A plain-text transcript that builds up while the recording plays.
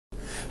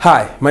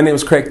Hi, my name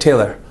is Craig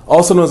Taylor,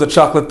 also known as the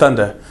Chocolate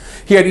Thunder.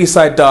 Here at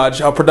Eastside Dodge,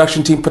 our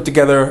production team put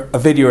together a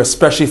video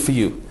especially for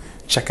you.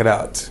 Check it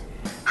out.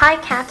 Hi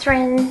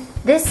Catherine,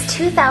 this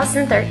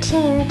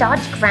 2013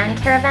 Dodge Grand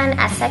Caravan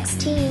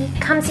SXT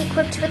comes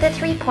equipped with a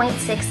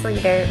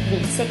 3.6-liter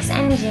V6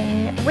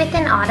 engine with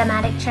an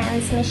automatic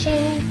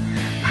transmission,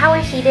 power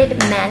heated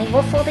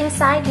manual folding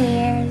side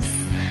mirrors,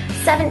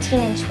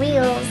 17-inch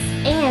wheels,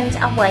 and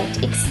a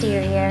white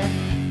exterior.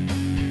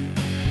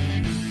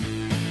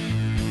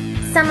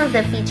 Some of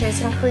the features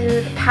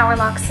include power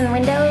locks and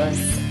windows,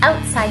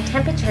 outside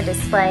temperature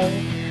display,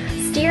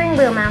 steering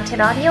wheel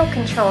mounted audio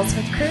controls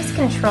with cruise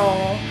control,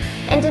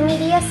 and a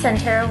media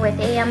center with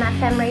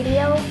AM/FM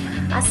radio,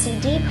 a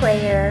CD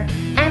player,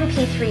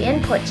 MP3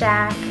 input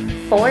jack,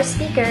 4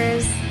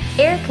 speakers,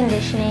 air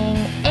conditioning,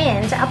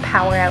 and a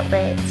power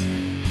outlet.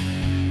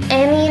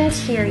 And the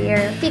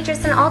interior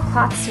features an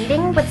all-cloth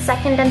seating with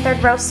second and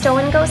third row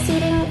stow-and-go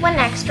seating when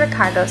extra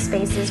cargo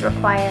space is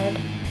required.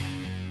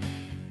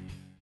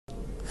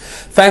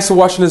 Thanks for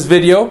watching this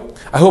video.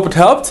 I hope it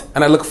helped,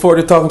 and I look forward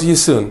to talking to you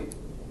soon.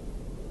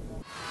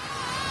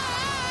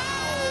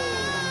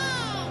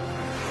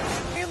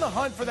 In the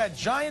hunt for that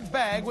giant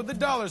bag with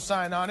the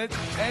 $sign on it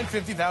and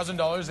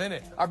 $50,000 in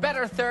it. Our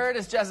better third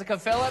is Jessica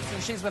Phillips,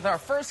 and she's with our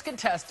first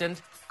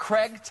contestant,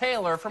 Craig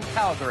Taylor from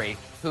Calgary,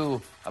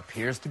 who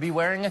appears to be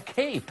wearing a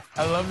cape.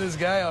 I love this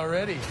guy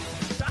already.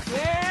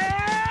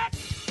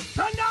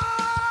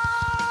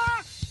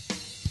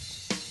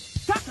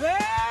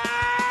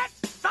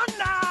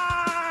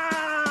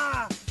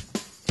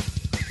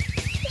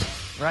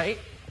 Right?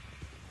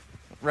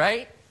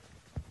 Right?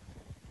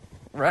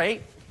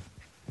 Right?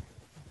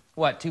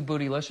 What, too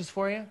bootylicious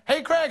for you?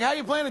 Hey, Craig, how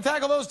you plan to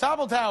tackle those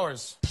topple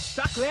towers? Is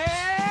that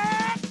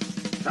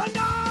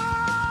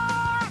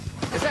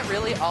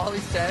really all he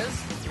says?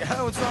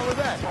 Yeah, what's wrong with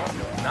that?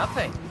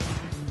 Nothing.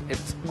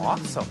 It's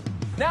awesome.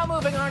 Now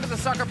moving on to the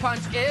sucker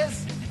punch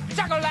is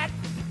Chocolate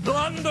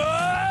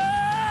Thunder!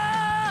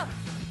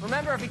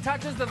 Remember, if he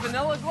touches the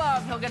vanilla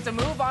glove, he'll get to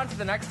move on to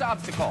the next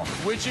obstacle.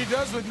 Which he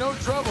does with no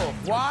trouble.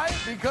 Why?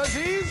 Because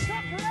he's...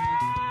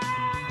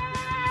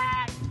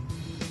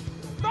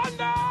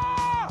 Thunder!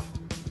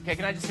 Okay,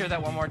 can I just hear that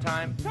one more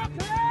time?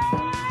 Thunder!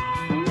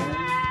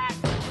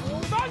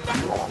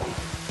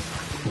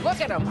 Look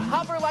at him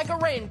hover like a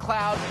rain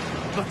cloud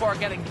before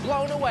getting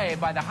blown away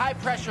by the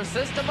high-pressure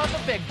system of the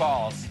big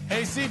balls.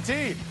 Hey,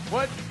 CT,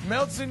 what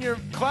melts in your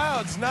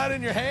clouds, not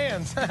in your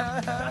hands?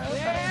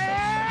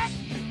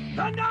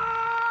 Thunder!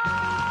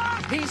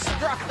 He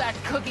struck that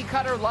cookie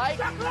cutter like...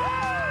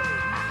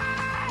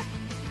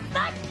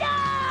 Thunder!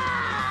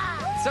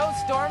 So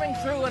storming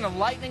through in a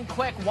lightning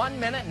quick 1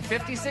 minute and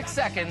 56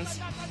 seconds,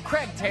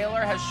 Craig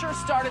Taylor has sure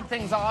started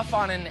things off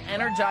on an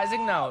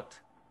energizing note.